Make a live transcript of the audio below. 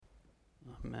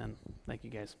Amen. Thank you,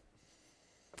 guys.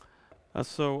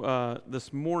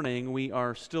 This morning we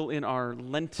are still in our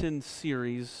Lenten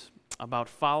series about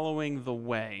following the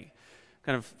way,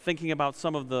 kind of thinking about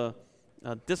some of the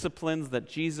disciplines that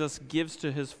Jesus gives to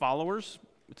his followers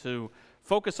to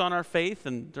focus on our faith.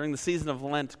 And during the season of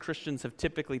Lent, Christians have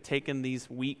typically taken these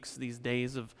weeks, these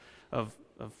days of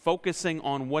focusing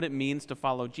on what it means to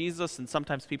follow Jesus. And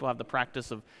sometimes people have the practice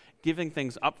of giving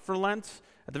things up for Lent.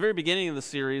 At the very beginning of the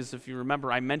series, if you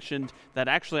remember, I mentioned that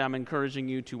actually I'm encouraging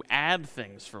you to add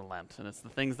things for Lent. And it's the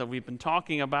things that we've been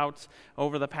talking about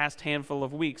over the past handful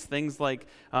of weeks. Things like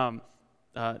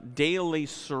daily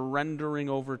surrendering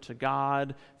over to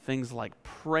God, things like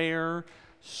prayer,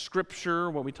 Scripture,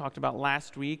 what we talked about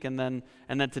last week, and then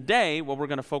today, what we're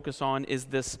going to focus on is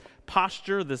this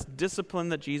posture, this discipline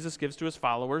that Jesus gives to his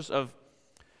followers of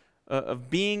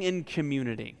being in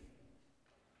community,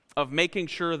 of making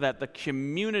sure that the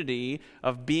community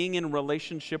of being in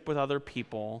relationship with other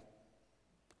people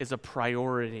is a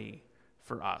priority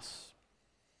for us.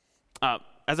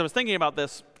 As I was thinking about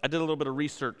this, I did a little bit of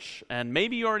research, and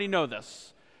maybe you already know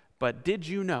this, but did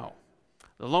you know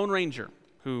the Lone Ranger,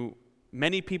 who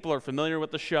many people are familiar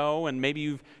with the show, and maybe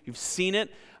you've seen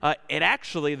it.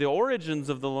 The origins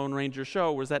of the Lone Ranger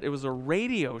show was that it was a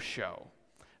radio show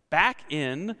back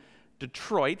in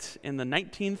Detroit in the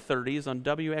 1930s on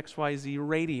WXYZ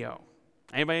radio.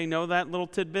 Anybody know that little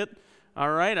tidbit?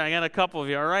 All right, I got a couple of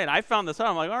you. All right, I found this out.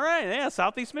 I'm like, all right, yeah,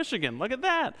 Southeast Michigan. Look at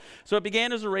that. So it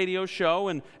began as a radio show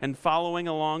and following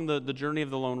along the journey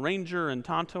of the Lone Ranger and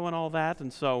Tonto and all that.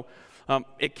 And so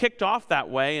it kicked off that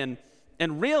way.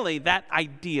 And really, that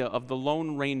idea of the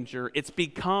Lone Ranger, it's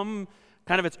become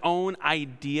kind of its own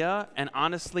idea and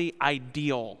honestly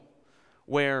ideal,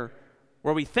 where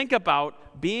we think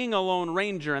about being a Lone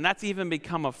Ranger, and that's even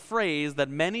become a phrase that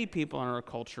many people in our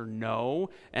culture know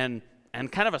and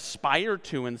kind of aspire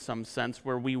to in some sense,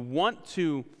 where we want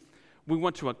to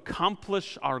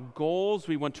accomplish our goals,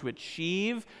 we want to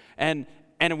achieve, and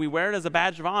we wear it as a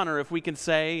badge of honor if we can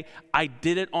say, I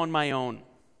did it on my own.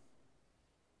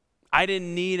 I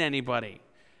didn't need anybody.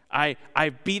 I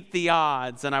beat the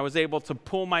odds, and I was able to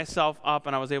pull myself up,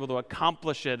 and I was able to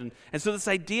accomplish it. And so this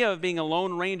idea of being a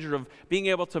Lone Ranger, of being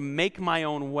able to make my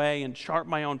own way and chart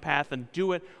my own path and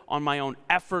do it on my own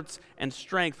efforts and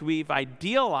strength, we've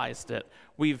idealized it.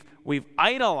 We've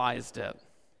idolized it.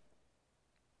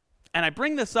 And I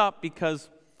bring this up because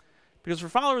for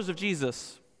followers of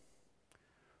Jesus,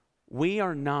 we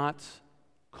are not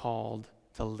called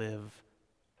to live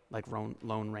like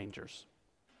Lone Rangers.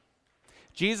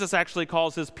 Jesus actually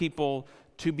calls his people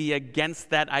to be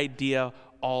against that idea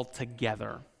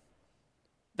altogether.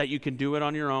 That you can do it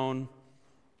on your own,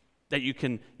 that you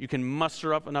can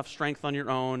muster up enough strength on your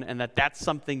own, and that's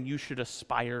something you should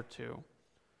aspire to.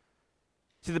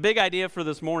 See, the big idea for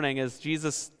this morning as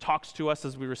Jesus talks to us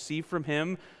as we receive from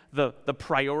him the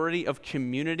priority of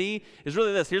community is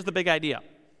really this. Here's the big idea.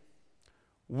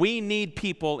 We need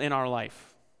people in our life.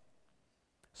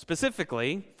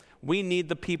 Specifically, we need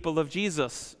the people of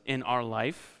Jesus in our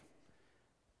life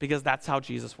because that's how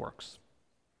Jesus works.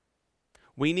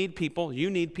 We need people, you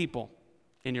need people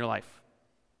in your life.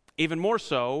 Even more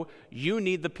so, you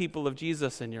need the people of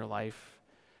Jesus in your life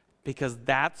because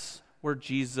that's where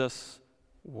Jesus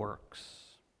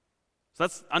works. So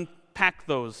let's unpack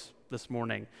those this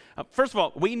morning. First of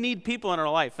all, we need people in our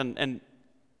life, and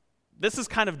this is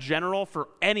kind of general for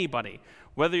anybody,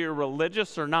 whether you're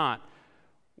religious or not.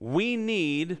 We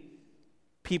need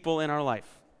people in our life.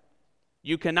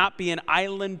 You cannot be an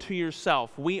island to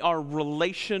yourself. We are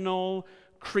relational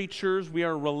creatures. We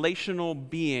are relational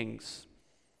beings.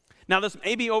 Now, this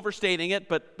may be overstating it,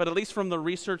 but at least from the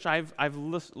research I've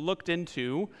looked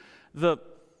into, the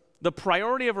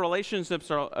priority of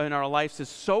relationships in our lives is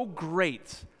so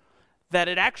great that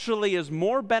it actually is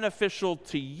more beneficial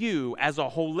to you as a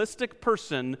holistic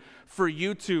person for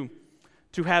you to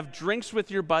have drinks with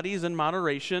your buddies in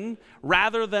moderation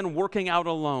rather than working out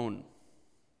alone.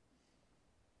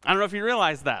 I don't know if you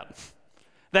realize that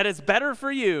it's better for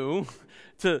you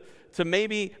to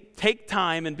maybe take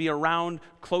time and be around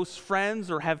close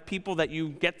friends or have people that you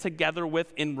get together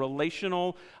with in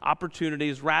relational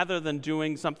opportunities rather than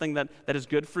doing something that is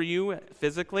good for you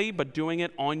physically, but doing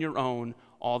it on your own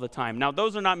all the time. Now,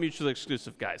 those are not mutually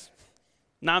exclusive, guys.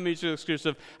 Not mutually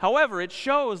exclusive. However, it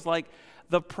shows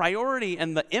the priority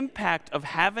and the impact of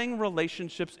having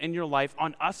relationships in your life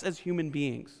on us as human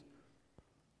beings.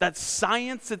 That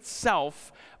science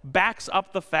itself backs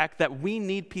up the fact that we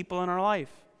need people in our life.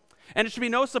 And it should be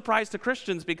no surprise to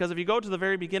Christians because if you go to the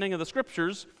very beginning of the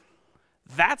scriptures,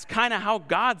 that's kind of how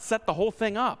God set the whole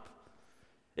thing up.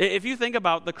 If you think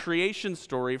about the creation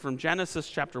story from Genesis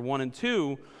chapter 1 and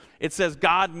 2, it says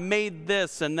God made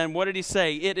this, and then what did he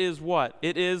say? It is what?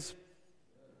 It is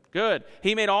good.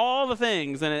 He made all the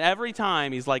things, and every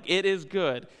time he's like, it is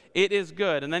good. It is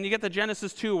good. And then you get to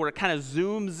Genesis 2 where it kind of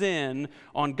zooms in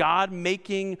on God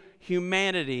making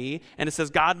humanity, and it says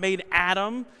God made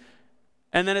Adam,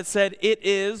 and then it said it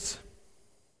is.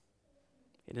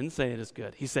 He didn't say it is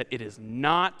good. He said it is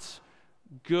not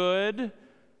good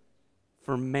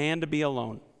for man to be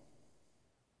alone.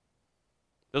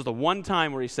 There's the one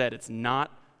time where he said it's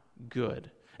not good.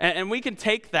 And we can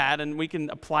take that and we can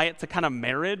apply it to kind of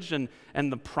marriage and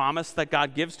the promise that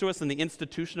God gives to us and the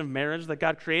institution of marriage that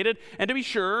God created. And to be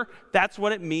sure, that's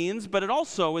what it means, but it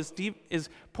also is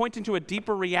pointing to a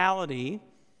deeper reality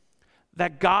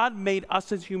that God made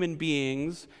us as human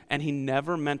beings and he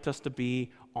never meant us to be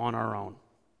on our own.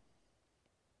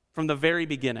 From the very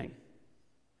beginning,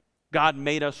 God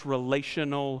made us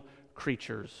relational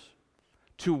creatures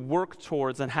to work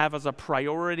towards and have as a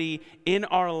priority in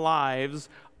our lives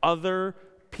other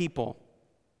people.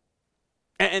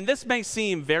 And this may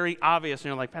seem very obvious, and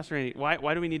you're like, Pastor Andy,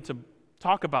 why do we need to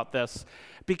talk about this?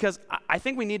 Because I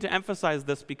think we need to emphasize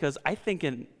this because I think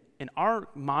in our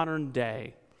modern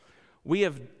day, we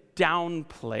have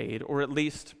downplayed, or at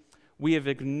least we have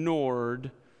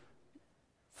ignored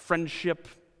friendship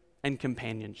and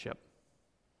companionship.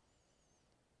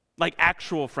 Like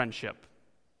actual friendship.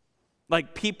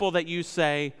 Like people that you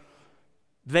say,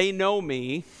 they know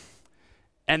me,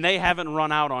 and they haven't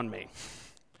run out on me.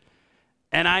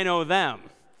 And I know them,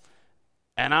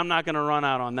 and I'm not going to run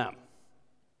out on them.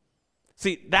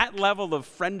 See, that level of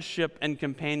friendship and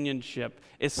companionship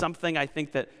is something I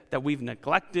think that we've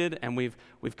neglected and we've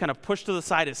kind of pushed to the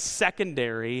side as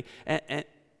secondary, and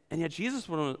yet Jesus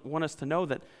would want us to know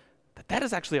that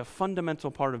is actually a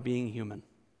fundamental part of being human.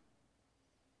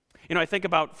 You know, I think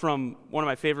about from one of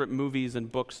my favorite movies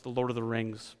and books, The Lord of the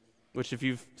Rings, which if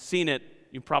you've seen it,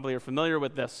 you probably are familiar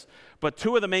with this. But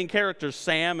two of the main characters,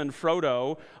 Sam and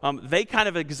Frodo, they kind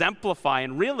of exemplify,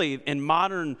 and really in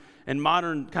modern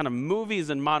kind of movies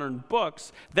and modern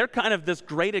books, they're kind of this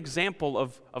great example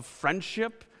of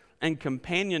friendship and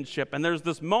companionship. And there's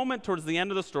this moment towards the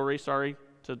end of the story, sorry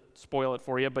to spoil it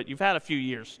for you, but you've had a few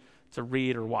years to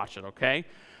read or watch it, okay?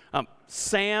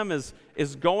 Sam is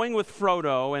going with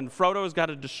Frodo, and Frodo's got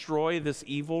to destroy this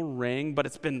evil ring, but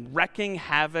it's been wreaking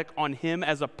havoc on him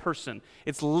as a person.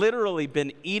 It's literally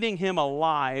been eating him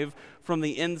alive from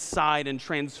the inside and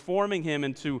transforming him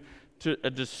into a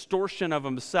distortion of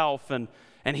himself, and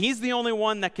he's the only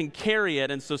one that can carry it.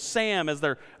 And so Sam, as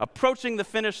they're approaching the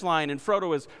finish line and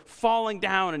Frodo is falling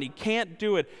down and he can't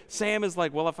do it, Sam is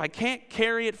like, well, if I can't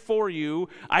carry it for you,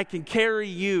 I can carry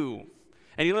you.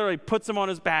 And he literally puts him on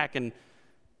his back and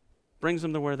brings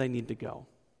them to where they need to go.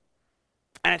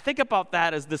 And I think about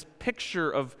that as this picture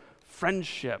of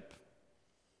friendship.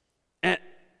 And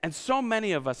so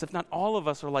many of us, if not all of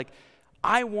us, are like,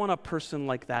 I want a person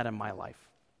like that in my life.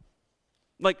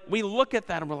 Like, we look at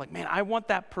that and we're like, man, I want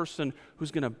that person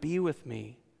who's going to be with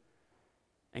me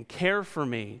and care for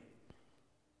me.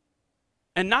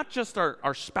 And not just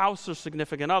our spouse or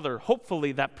significant other.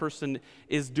 Hopefully that person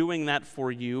is doing that for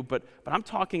you, but I'm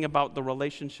talking about the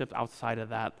relationships outside of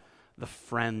that, the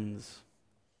friends.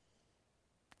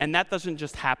 And that doesn't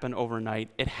just happen overnight.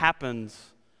 It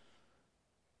happens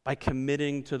by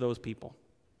committing to those people,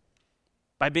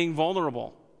 by being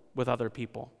vulnerable with other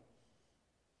people,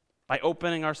 by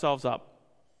opening ourselves up,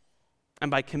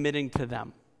 and by committing to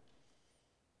them.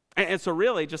 And so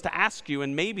really, just to ask you,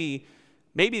 and maybe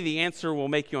the answer will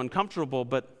make you uncomfortable,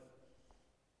 but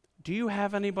do you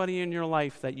have anybody in your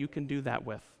life that you can do that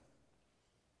with?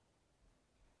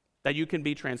 That you can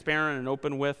be transparent and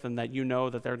open with, and that you know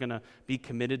that they're going to be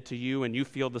committed to you and you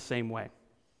feel the same way?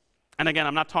 And again,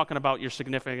 I'm not talking about your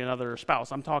significant other or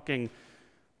spouse. I'm talking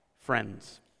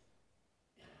friends.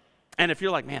 And if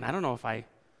you're like, man, I don't know if I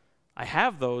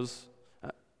have those,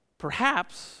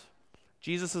 perhaps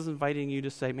Jesus is inviting you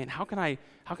to say, man, how can I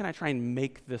try and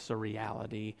make this a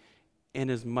reality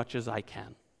in as much as I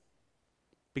can?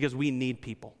 Because we need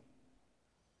people.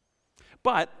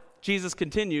 But Jesus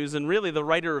continues, and really the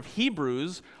writer of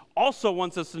Hebrews also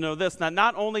wants us to know this. Now,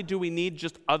 not only do we need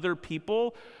just other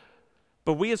people,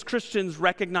 but we as Christians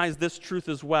recognize this truth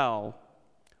as well.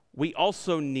 We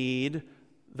also need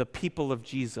the people of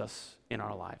Jesus in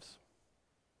our lives.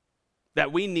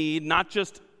 That we need not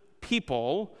just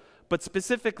people, but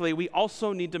specifically, we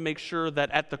also need to make sure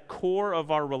that at the core of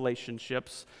our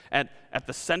relationships, at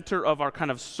the center of our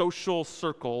kind of social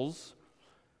circles,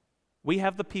 we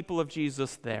have the people of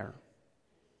Jesus there.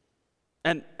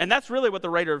 And that's really what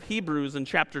the writer of Hebrews in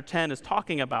chapter 10 is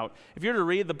talking about. If you're to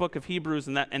read the book of Hebrews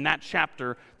in that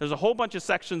chapter, there's a whole bunch of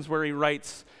sections where he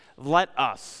writes, let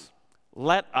us,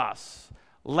 let us,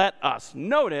 let us.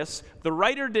 Notice, the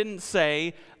writer didn't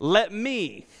say, let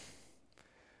me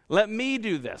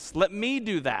do this, let me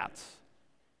do that.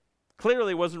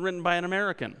 Clearly wasn't written by an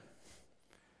American.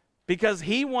 Because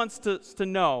he wants to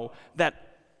know that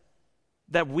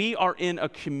we are in a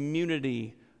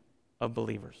community of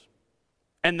believers.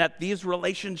 And that these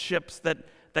relationships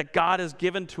that God has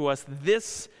given to us,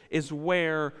 this is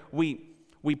where we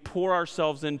pour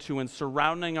ourselves into and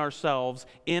surrounding ourselves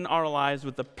in our lives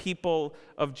with the people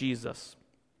of Jesus.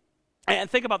 And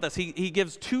think about this. He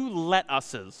gives two let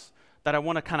us's that I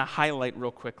want to kind of highlight real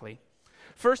quickly.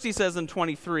 First, he says in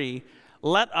 23,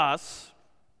 let us,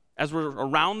 as we're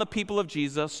around the people of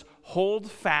Jesus,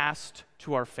 hold fast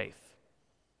to our faith.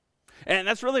 And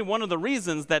that's really one of the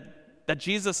reasons that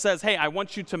Jesus says, hey, I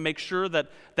want you to make sure that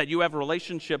you have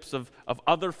relationships of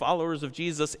other followers of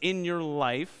Jesus in your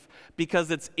life,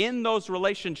 because it's in those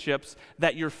relationships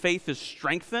that your faith is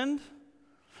strengthened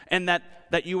and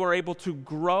that you are able to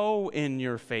grow in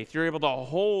your faith. You're able to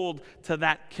hold to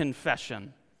that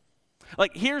confession.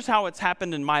 Like, here's how it's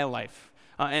happened in my life,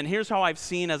 and here's how I've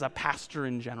seen as a pastor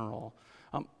in general.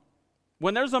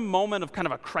 When there's a moment of kind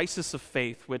of a crisis of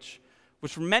faith, which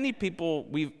for many people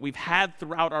we've had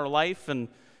throughout our life, and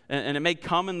it may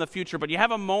come in the future, but you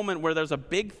have a moment where there's a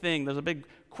big thing, there's a big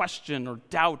question or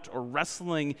doubt or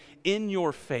wrestling in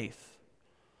your faith.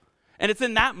 And it's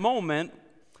in that moment,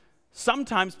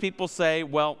 sometimes people say,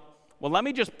 well, let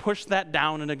me just push that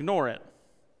down and ignore it.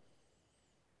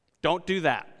 Don't do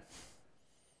that,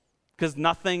 because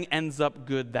nothing ends up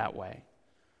good that way.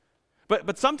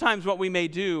 But sometimes what we may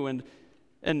do,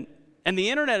 and the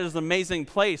internet is an amazing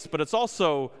place, but it's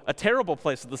also a terrible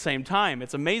place at the same time.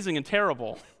 It's amazing and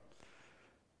terrible.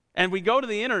 And we go to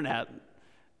the internet,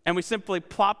 and we simply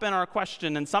plop in our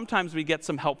question, and sometimes we get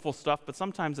some helpful stuff, but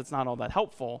sometimes it's not all that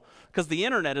helpful, because the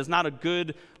internet is not a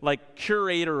good,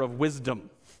 curator of wisdom.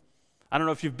 I don't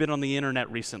know if you've been on the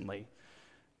internet recently.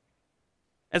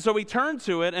 And so we turn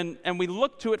to it, and we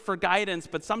look to it for guidance,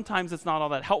 but sometimes it's not all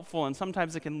that helpful, and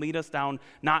sometimes it can lead us down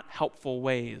not helpful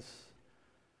ways.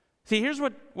 See, here's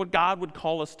what God would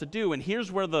call us to do, and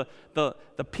here's where the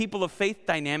people of faith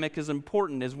dynamic is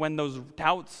important, is when those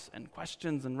doubts and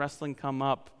questions and wrestling come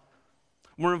up.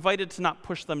 We're invited to not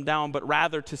push them down, but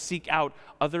rather to seek out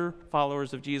other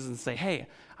followers of Jesus and say, hey,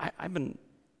 I've been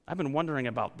wondering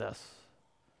about this.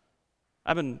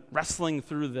 I've been wrestling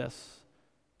through this.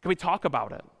 Can we talk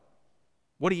about it?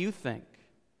 What do you think?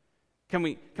 Can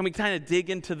we kind of dig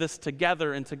into this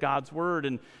together, into God's word,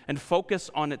 and focus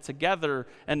on it together?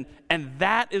 And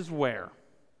that is where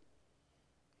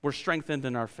we're strengthened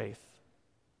in our faith.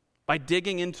 By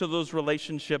digging into those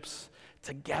relationships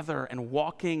together and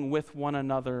walking with one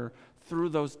another through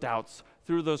those doubts,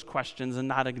 through those questions, and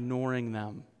not ignoring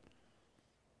them.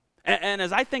 And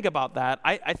as I think about that,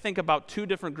 I think about two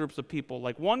different groups of people.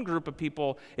 Like, one group of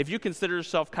people, if you consider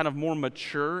yourself kind of more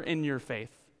mature in your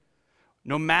faith,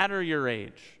 no matter your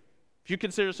age, if you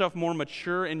consider yourself more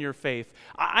mature in your faith,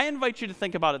 I invite you to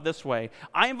think about it this way.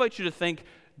 I invite you to think,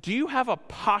 do you have a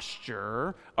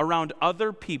posture around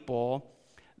other people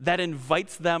that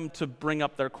invites them to bring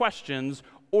up their questions,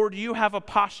 or do you have a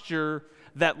posture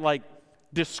that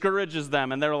discourages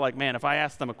them, and they're like, man, if I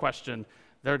ask them a question,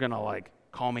 they're going to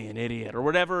call me an idiot, or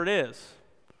whatever it is?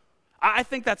 I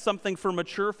think that's something for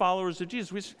mature followers of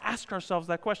Jesus. We should ask ourselves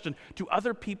that question. Do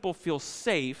other people feel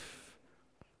safe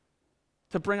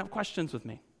to bring up questions with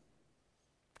me?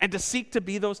 And to seek to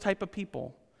be those type of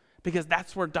people, because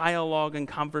that's where dialogue and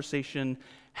conversation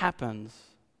happens.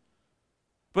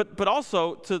 But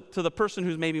also to the person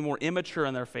who's maybe more immature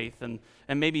in their faith and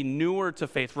maybe newer to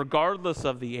faith, regardless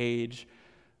of the age,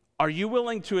 are you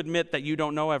willing to admit that you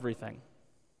don't know everything?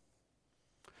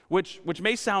 Which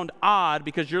may sound odd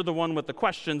because you're the one with the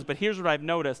questions, but here's what I've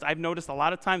noticed. I've noticed a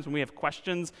lot of times when we have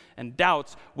questions and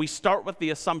doubts, we start with the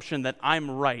assumption that I'm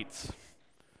right.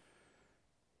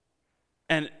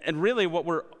 And really what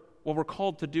we're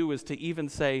called to do is to even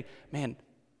say, man,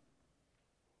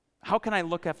 how can I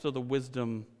look after the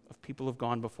wisdom of people who've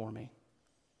gone before me,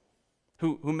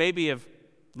 who maybe have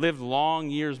lived long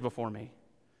years before me,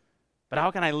 but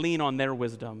how can I lean on their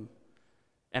wisdom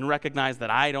and recognize that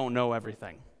I don't know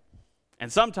everything?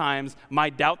 And sometimes my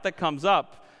doubt that comes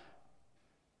up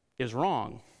is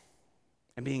wrong,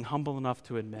 and being humble enough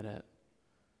to admit it.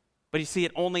 But you see,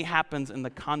 it only happens in the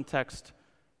context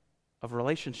of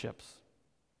relationships,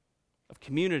 of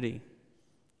community,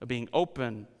 of being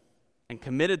open and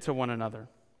committed to one another.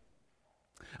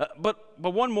 But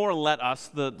one more let us,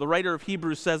 the writer of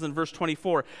Hebrews says in verse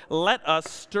 24, let us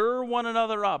stir one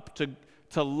another up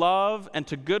to love and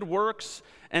to good works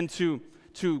and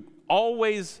to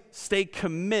always stay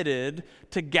committed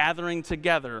to gathering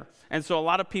together. And so a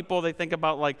lot of people, they think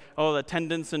about like, the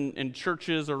attendance in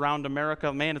churches around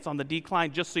America, man, it's on the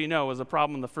decline. Just so you know, it was a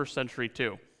problem in the first century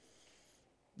too.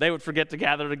 They would forget to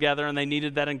gather together, and they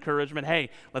needed that encouragement. Hey,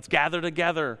 let's gather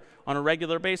together on a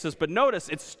regular basis. But notice,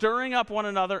 it's stirring up one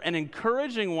another and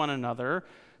encouraging one another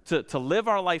to live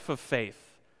our life of faith,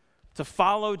 to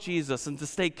follow Jesus, and to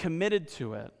stay committed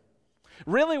to it.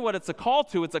 Really what it's a call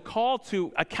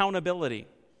to accountability.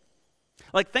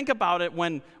 Like, think about it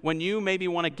when you maybe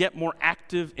want to get more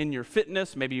active in your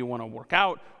fitness. Maybe you want to work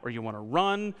out or you want to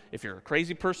run. If you're a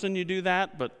crazy person, you do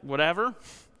that, but whatever.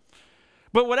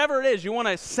 But whatever it is, you want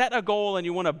to set a goal and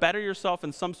you want to better yourself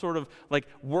in some sort of like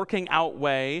working out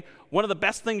way. One of the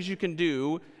best things you can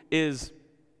do is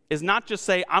not just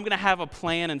say, I'm going to have a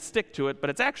plan and stick to it, but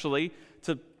it's actually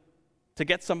to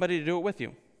get somebody to do it with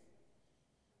you.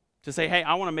 To say, hey,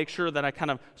 I want to make sure that I kind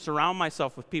of surround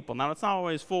myself with people. Now, it's not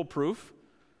always foolproof,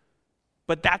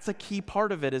 but that's a key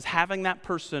part of it, is having that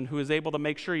person who is able to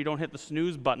make sure you don't hit the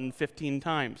snooze button 15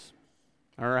 times.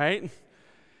 All right?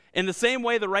 In the same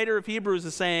way, the writer of Hebrews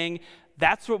is saying,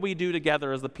 that's what we do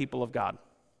together as the people of God,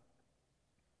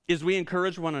 is we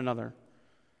encourage one another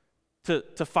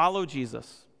to follow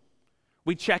Jesus.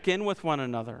 We check in with one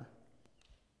another,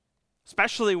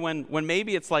 especially when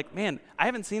maybe it's like, man, I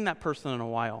haven't seen that person in a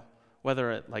while,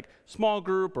 whether at like small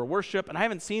group or worship, and I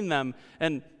haven't seen them.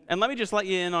 And let me just let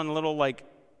you in on a little like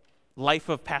life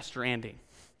of Pastor Andy,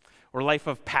 or life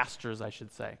of pastors, I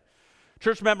should say.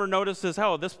 Church member notices,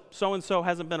 this so-and-so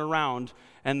hasn't been around,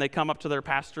 and they come up to their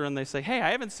pastor and they say, hey,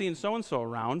 I haven't seen so-and-so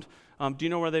around. Do you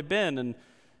know where they've been?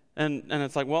 And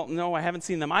it's like, well, no, I haven't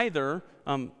seen them either.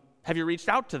 Have you reached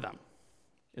out to them?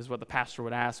 Is what the pastor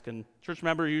would ask. And church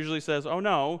member usually says, oh,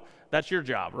 no, that's your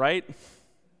job, right?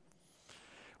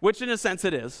 Which in a sense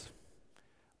it is.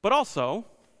 But also,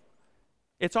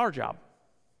 it's our job.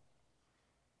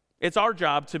 It's our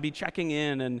job to be checking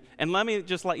in. And let me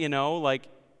just let you know, like,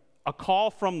 a call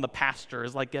from the pastor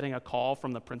is like getting a call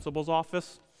from the principal's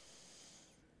office.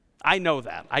 I know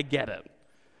that. I get it.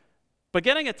 But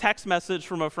getting a text message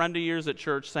from a friend of yours at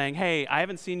church saying, hey, I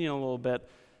haven't seen you in a little bit.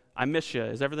 I miss you.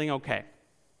 Is everything okay?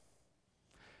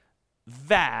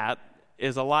 That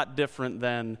is a lot different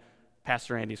than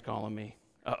Pastor Andy's calling me.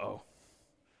 Uh-oh.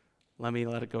 Let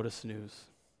it go to snooze.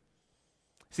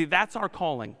 See, that's our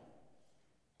calling,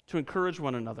 to encourage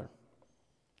one another,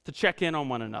 to check in on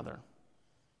one another.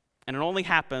 And it only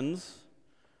happens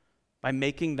by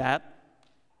making that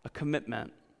a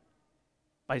commitment,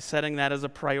 by setting that as a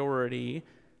priority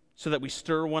so that we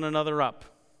stir one another up.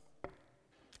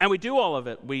 And we do all of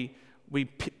it. We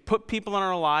put people in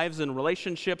our lives in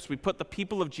relationships. We put the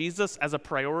people of Jesus as a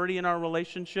priority in our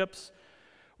relationships.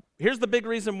 Here's the big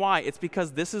reason why. It's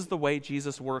because this is the way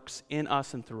Jesus works in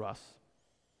us and through us.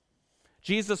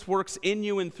 Jesus works in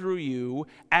you and through you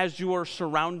as you are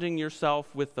surrounding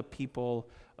yourself with the people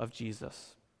of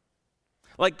Jesus.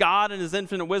 Like God in his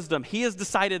infinite wisdom, he has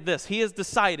decided this. He has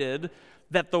decided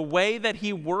that the way that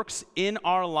he works in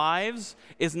our lives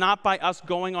is not by us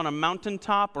going on a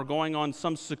mountaintop or going on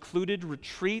some secluded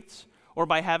retreat or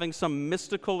by having some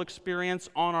mystical experience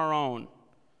on our own.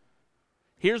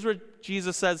 Here's where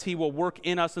Jesus says he will work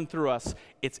in us and through us.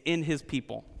 It's in his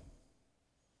people.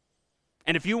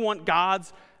 And if you want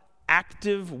God's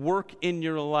active work in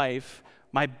your life,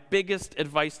 my biggest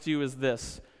advice to you is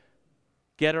this: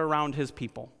 get around his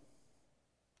people.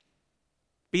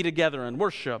 Be together in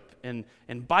worship, in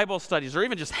Bible studies, or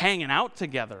even just hanging out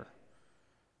together.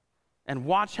 And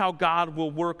watch how God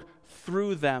will work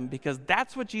through them, because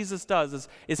that's what Jesus does,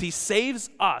 is he saves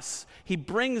us. He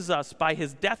brings us by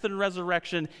his death and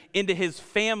resurrection into his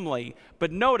family.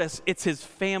 But notice, it's his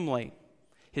family,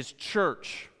 his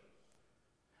church,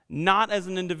 not as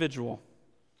an individual.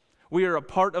 We are a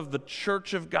part of the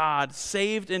church of God,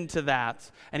 saved into that,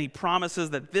 and he promises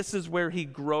that this is where he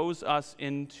grows us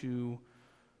into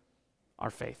our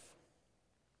faith.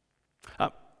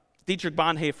 Dietrich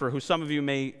Bonhoeffer, who some of you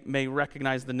may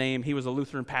recognize the name, he was a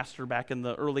Lutheran pastor back in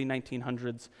the early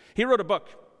 1900s. He wrote a book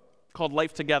called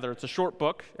Life Together. It's a short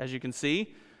book, as you can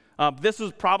see. This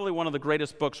is probably one of the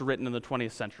greatest books written in the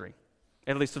 20th century,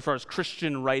 at least as far as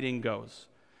Christian writing goes.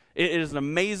 It is an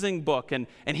amazing book, and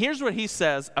here's what he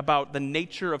says about the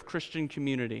nature of Christian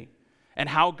community and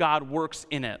how God works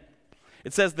in it.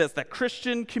 It says this, that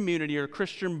Christian community or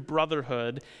Christian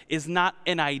brotherhood is not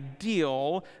an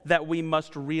ideal that we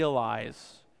must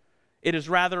realize. It is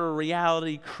rather a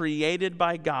reality created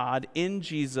by God in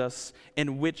Jesus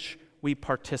in which we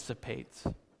participate.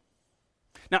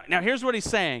 Now here's what he's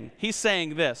saying. He's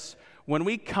saying this. When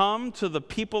we come to the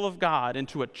people of God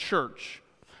into a church,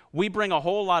 we bring a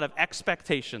whole lot of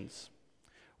expectations.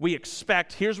 We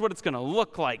expect, here's what it's going to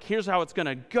look like. Here's how it's going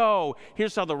to go.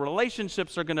 Here's how the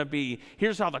relationships are going to be.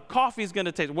 Here's how the coffee's going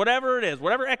to taste. Whatever it is,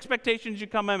 whatever expectations you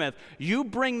come in with, you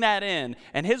bring that in.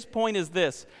 And his point is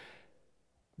this: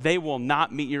 they will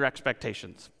not meet your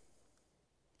expectations.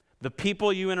 The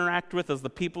people you interact with as the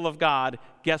people of God,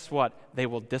 guess what? They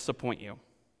will disappoint you.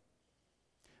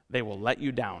 They will let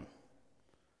you down.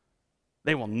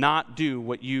 They will not do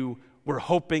what you were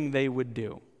hoping they would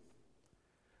do.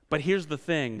 But here's the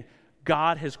thing.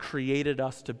 God has created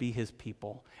us to be his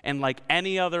people. And like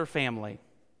any other family,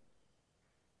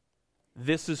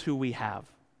 this is who we have.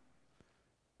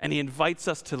 And he invites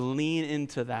us to lean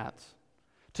into that,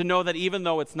 to know that even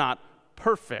though it's not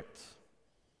perfect,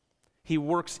 he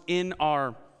works in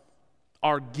our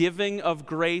giving of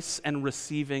grace and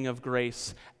receiving of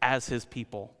grace as his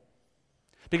people.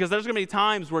 Because there's going to be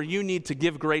times where you need to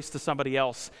give grace to somebody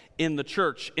else in the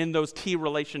church, in those key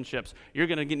relationships. You're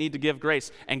going to need to give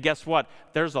grace. And guess what?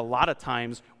 There's a lot of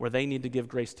times where they need to give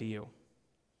grace to you.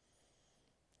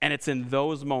 And it's in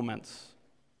those moments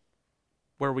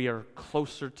where we are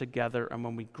closer together and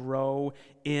when we grow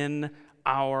in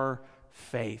our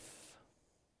faith.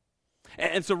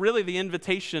 And so really the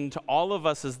invitation to all of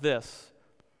us is this: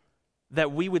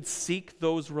 that we would seek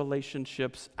those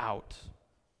relationships out.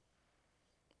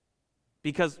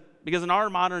 Because in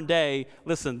our modern day,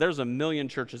 listen, there's a million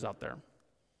churches out there.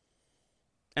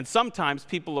 And sometimes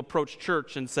people approach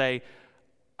church and say,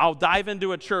 I'll dive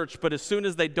into a church, but as soon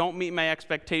as they don't meet my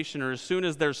expectation or as soon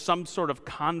as there's some sort of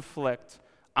conflict,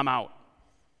 I'm out.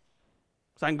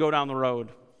 So I can go down the road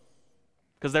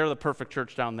because they're the perfect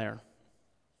church down there.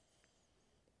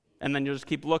 And then you'll just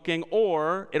keep looking,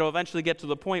 or it'll eventually get to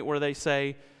the point where they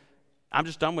say, I'm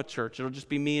just done with church. It'll just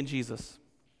be me and Jesus.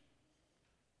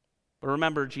 But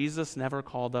remember, Jesus never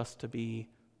called us to be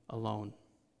alone.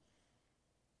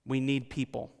 We need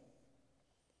people.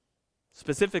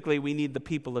 Specifically, we need the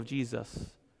people of Jesus,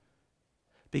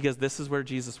 because this is where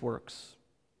Jesus works,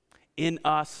 in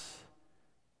us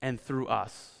and through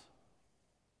us.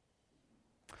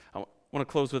 I want to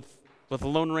close with the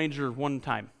Lone Ranger one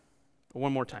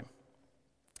more time.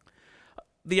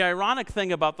 The ironic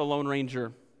thing about the Lone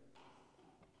Ranger,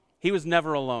 he was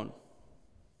never alone.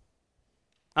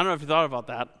 I don't know if you thought about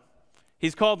that.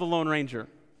 He's called the Lone Ranger,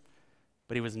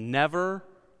 but he was never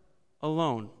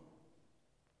alone.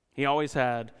 He always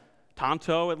had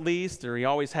Tonto, at least, or he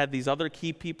always had these other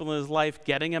key people in his life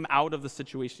getting him out of the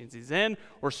situations he's in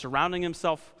or surrounding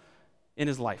himself in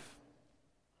his life.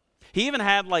 He even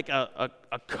had like a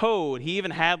code. He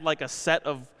even had like a set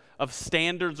of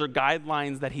standards or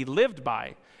guidelines that he lived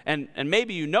by. And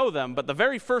maybe you know them, but the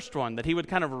very first one that he would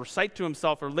kind of recite to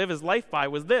himself or live his life by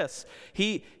was this.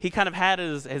 He kind of had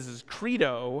as his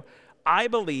credo, I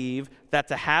believe that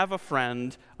to have a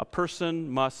friend, a person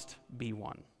must be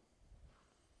one.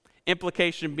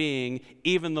 Implication being,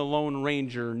 even the Lone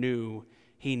Ranger knew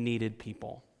he needed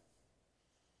people.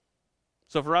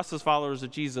 So for us as followers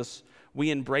of Jesus,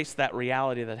 we embrace that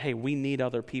reality that, hey, we need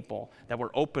other people that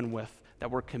we're open with,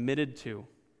 that we're committed to.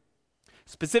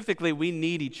 Specifically, we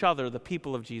need each other, the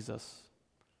people of Jesus.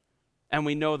 And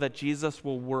we know that Jesus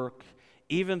will work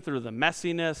even through the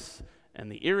messiness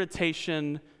and the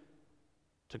irritation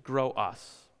to grow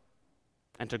us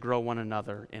and to grow one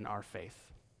another in our faith.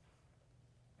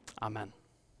 Amen.